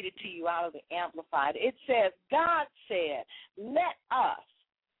like to read it to you out of the Amplified. It says, God said, let us,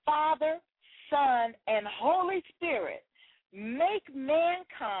 Father, Son, and Holy Spirit, make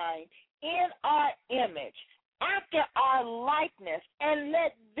mankind in our image, after our likeness, and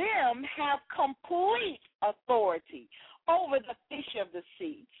let them have complete authority over the fish of the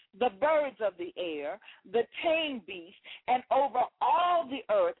sea, the birds of the air, the tame beasts, and over all the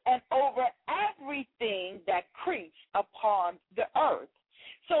earth, and over everything that creeps upon the earth.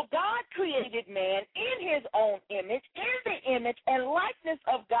 So God created man in his own image. In the image and likeness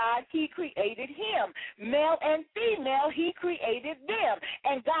of God, he created him. Male and female, he created them.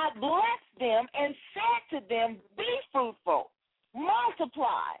 And God blessed them and said to them, be fruitful,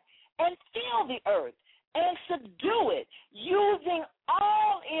 multiply, and fill the earth, and subdue it, using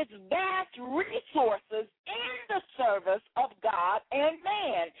all its vast resources in the service of God and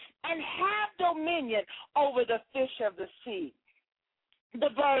man, and have dominion over the fish of the sea, the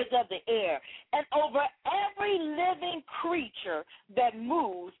birds of the air, and over every living creature that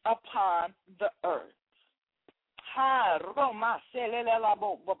moves upon the earth.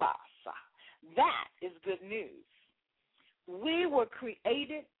 That is good news. We were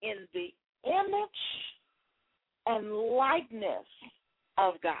created in the image and likeness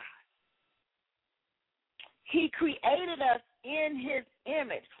of God. He created us in his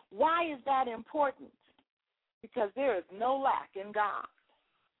image. Why is that important? Because there is no lack in God.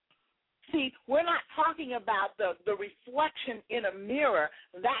 See, we're not talking about the reflection in a mirror,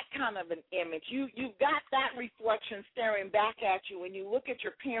 that kind of an image. You've got that reflection staring back at you when you look at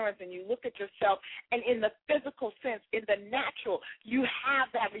your parents and you look at yourself, and in the physical sense, in the natural, you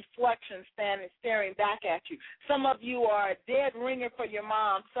have that reflection staring back at you. Some of you are a dead ringer for your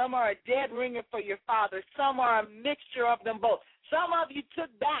mom. Some are a dead ringer for your father. Some are a mixture of them both. Some of you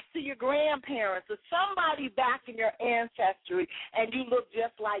took back to your grandparents or somebody back in your ancestry, and you look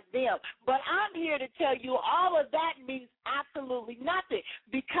just like them. But I'm here to tell you all of that means absolutely nothing,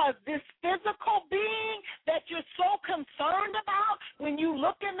 because this physical being that you're so concerned about when you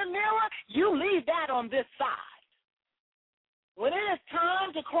look in the mirror, you leave that on this side. When it is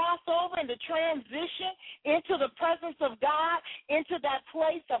time to cross over and to transition into the presence of God, into that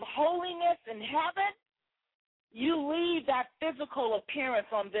place of holiness in heaven, you leave that physical appearance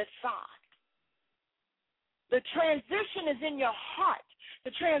on this side. The transition is in your heart.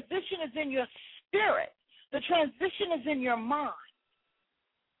 The transition is in your spirit. The transition is in your mind.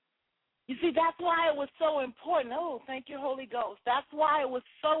 You see, that's why it was so important. Oh, thank you, Holy Ghost. That's why it was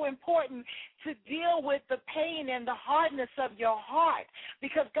so important to deal with the pain and the hardness of your heart,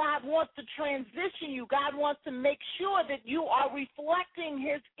 because God wants to transition you. God wants to make sure that you are reflecting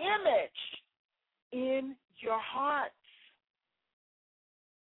his image in your heart,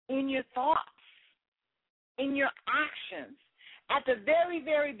 in your thoughts, in your actions. At the very,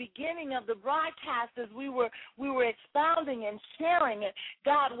 very beginning of the broadcast, as we were expounding and sharing it,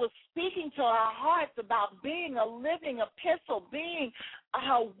 God was speaking to our hearts about being a living epistle, being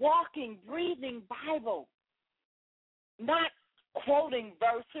a walking, breathing Bible, not quoting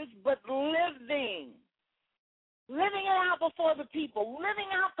verses, but living it out before the people,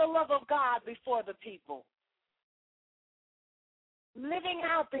 living out the love of God before the people, living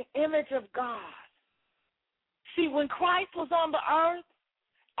out the image of God. See, when Christ was on the earth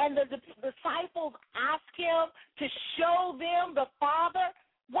and the disciples asked him to show them the Father,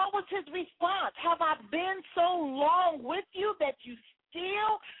 what was his response? Have I been so long with you that you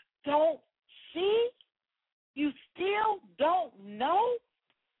still don't see? You still don't know?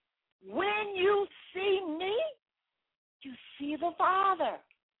 When you see me, you see the Father.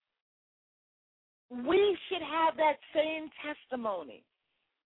 We should have that same testimony.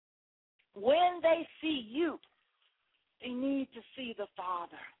 When they see you, they need to see the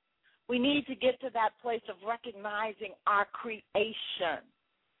Father. We need to get to that place of recognizing our creation.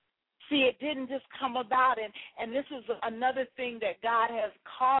 See, it didn't just come about, and this is another thing that God has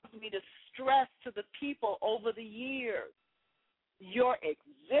caused me to stress to the people over the years. Your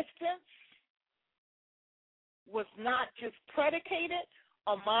existence was not just predicated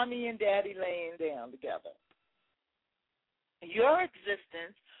on mommy and daddy laying down together. Your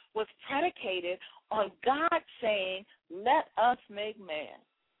existence was predicated on God saying, let us make man.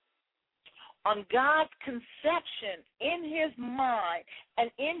 On God's conception in his mind and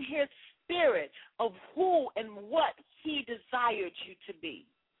in his spirit of who and what he desired you to be.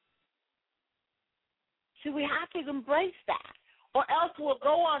 See, we have to embrace that, or else we'll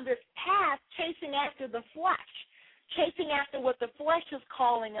go on this path chasing after the flesh, chasing after what the flesh is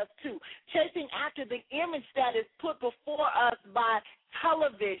calling us to, chasing after the image that is put before us by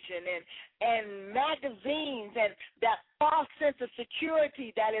television and magazines and that false sense of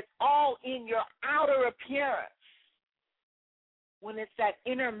security that is all in your outer appearance, when it's that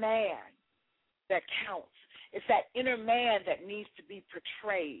inner man that counts. It's that inner man that needs to be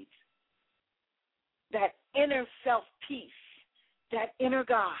portrayed, that inner self-peace, that inner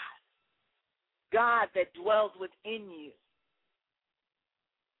God that dwells within you.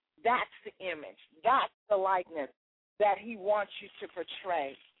 That's the image. That's the likeness that he wants you to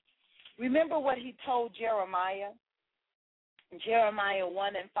portray. Remember what he told Jeremiah? In Jeremiah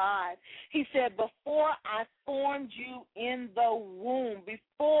 1:5, he said, before I formed you in the womb,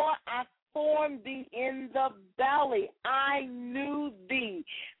 before I formed thee in the belly, I knew thee.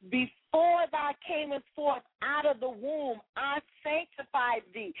 Before thou camest forth out of the womb, I sanctified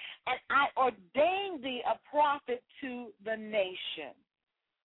thee, and I ordained thee a prophet to the nation.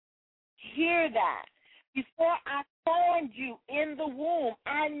 Hear that. Before I formed you in the womb,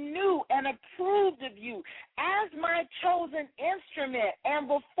 I knew and approved of you as my chosen instrument. And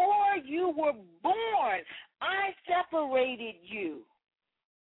before you were born, I separated you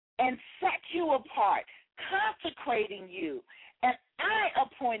and set you apart, consecrating you. And I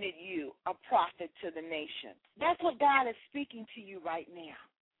appointed you a prophet to the nation. That's what God is speaking to you right now.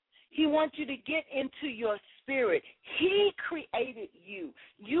 He wants you to get into your spirit. He created you.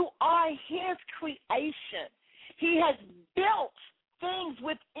 You are his creation. He has built things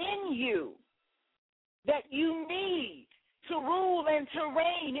within you that you need to rule and to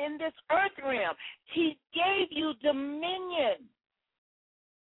reign in this earth realm. He gave you dominion.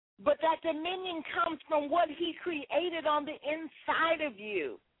 But that dominion comes from what he created on the inside of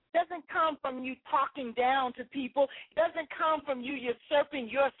you. It doesn't come from you talking down to people. It doesn't come from you usurping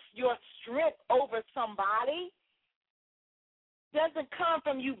your strength over somebody. It doesn't come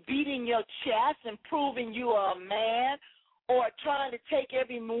from you beating your chest and proving you are a man, or trying to take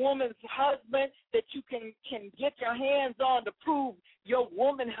every woman's husband that you can get your hands on to prove your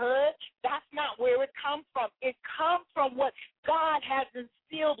womanhood. That's not where it comes from. It comes from what God has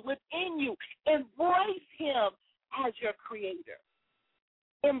instilled within you. Embrace him as your creator.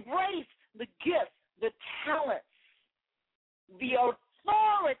 Embrace the gifts, the talents, the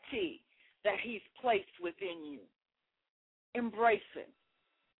authority that he's placed within you. Embrace it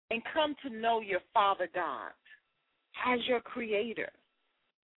and come to know your Father God as your creator.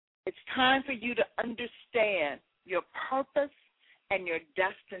 It's time for you to understand your purpose and your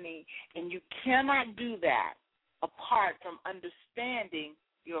destiny, and you cannot do that apart from understanding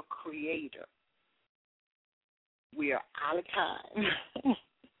your Creator. We are out of time.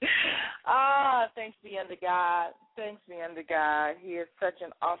 Thanks be unto God. Thanks be unto God. He is such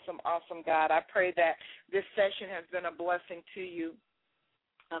an awesome, awesome God. I pray that this session has been a blessing to you.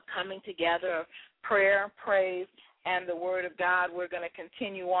 Coming together of prayer, praise, and the Word of God. We're going to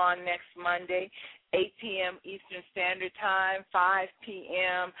continue on next Monday, 8 p.m. Eastern Standard Time, 5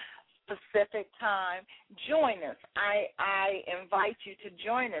 p.m. Pacific Time. Join us. I invite you to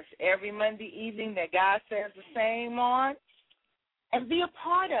join us every Monday evening that God says the same on, and be a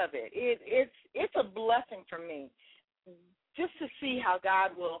part of it. It's a blessing for me just to see how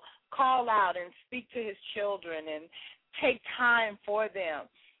God will call out and speak to His children and take time for them.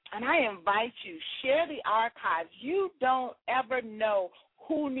 And I invite you, share the archives. You don't ever know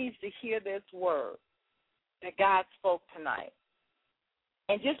who needs to hear this word that God spoke tonight.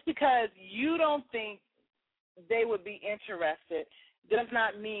 And just because you don't think they would be interested does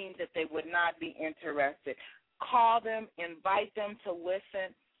not mean that they would not be interested. Call them, invite them to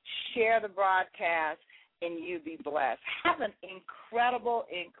listen, share the broadcast, and you be blessed. Have an incredible,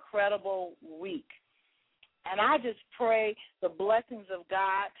 incredible week. And I just pray the blessings of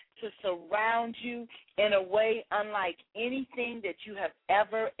God to surround you in a way unlike anything that you have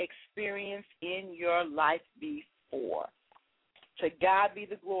ever experienced in your life before. To God be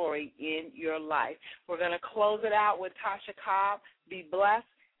the glory in your life. We're going to close it out with Tasha Cobb. Be blessed,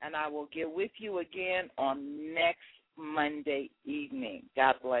 and I will get with you again on next Monday evening.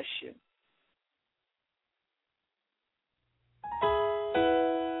 God bless you.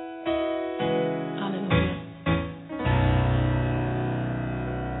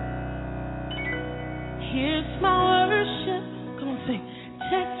 Here's my worship. Come on, sing.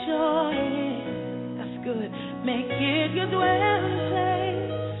 Take joy in. That's good. Make it your dwelling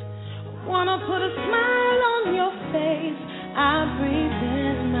place. Wanna put a smile on your face. I breathe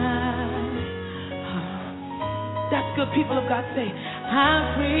in my heart. That's good, people of God. Say,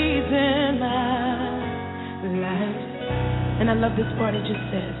 I breathe in my life. And I love this part. It just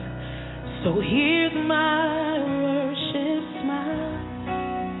says, so here's my worship smile.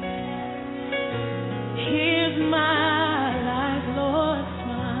 Here's my life, Lord,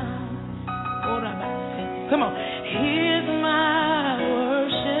 smile. Come on. Here's my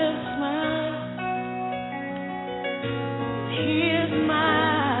worship smile. Here's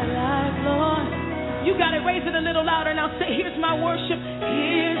my life, Lord. You got it. Raise it a little louder now. Say, here's my worship.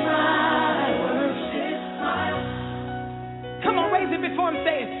 Here's my worship smile. Come on, raise it before I'm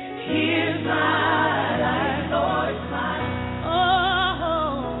saying, here's my life, Lord, smile.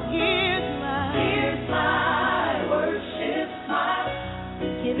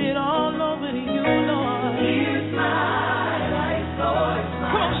 Give it all over to you, Lord. Here's my life, Lord.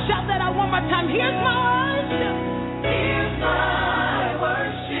 Come on, shout that out one more time. Here's my worship. Here's my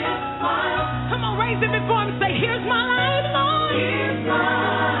worship smile. Come on, raise it before me. Say, here's my life, Lord. Here's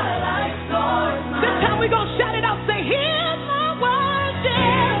my life, Lord. This time we're going to shout it out. Say, here's my worship.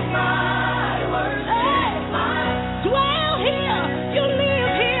 Here's my worship.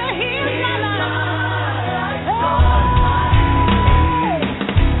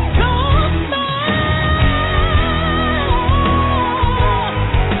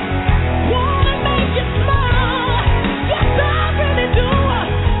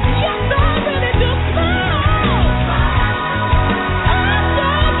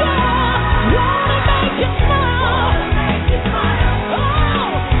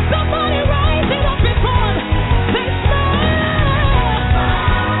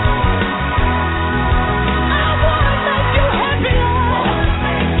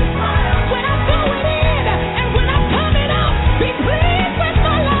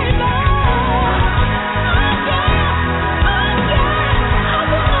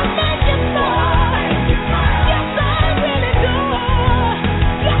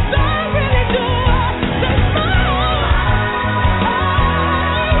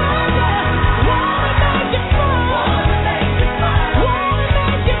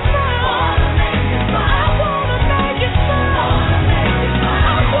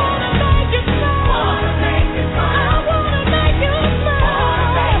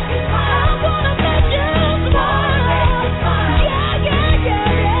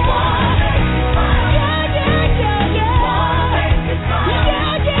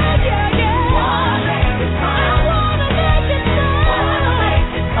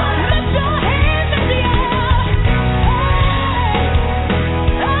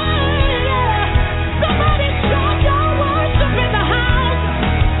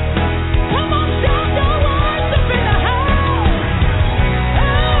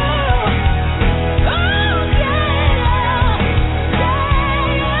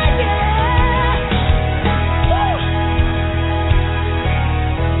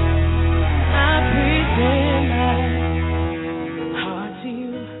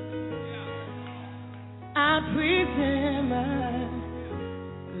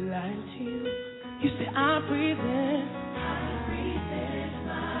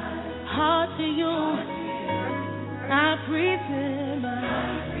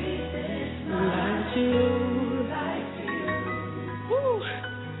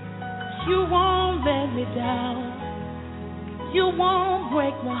 You won't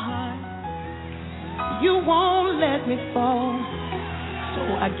break my heart. You won't let me fall. So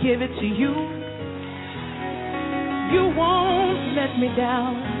I give it to you. You won't let me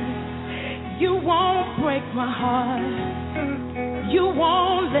down. You won't break my heart. You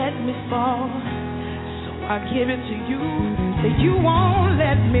won't let me fall. So I give it to you. That you won't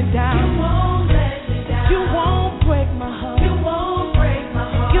let me down. You won't let me down. You won't break my heart. You won't break my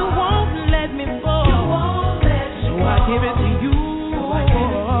heart. You won't let me fall. You won't let me fall. So I give it to you.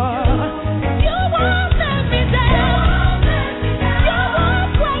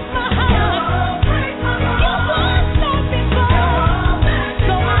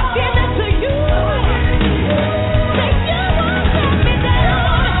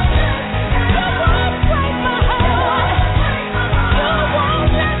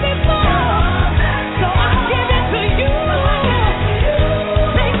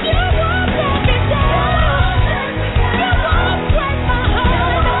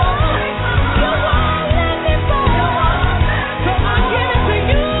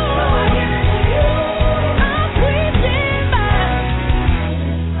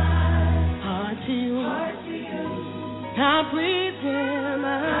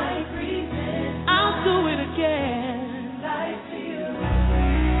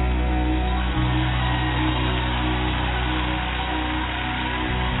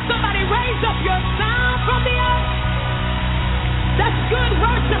 Good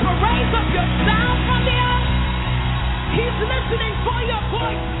worshiper, raise up your sound from the earth. He's listening for your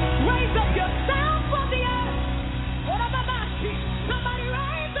voice. Raise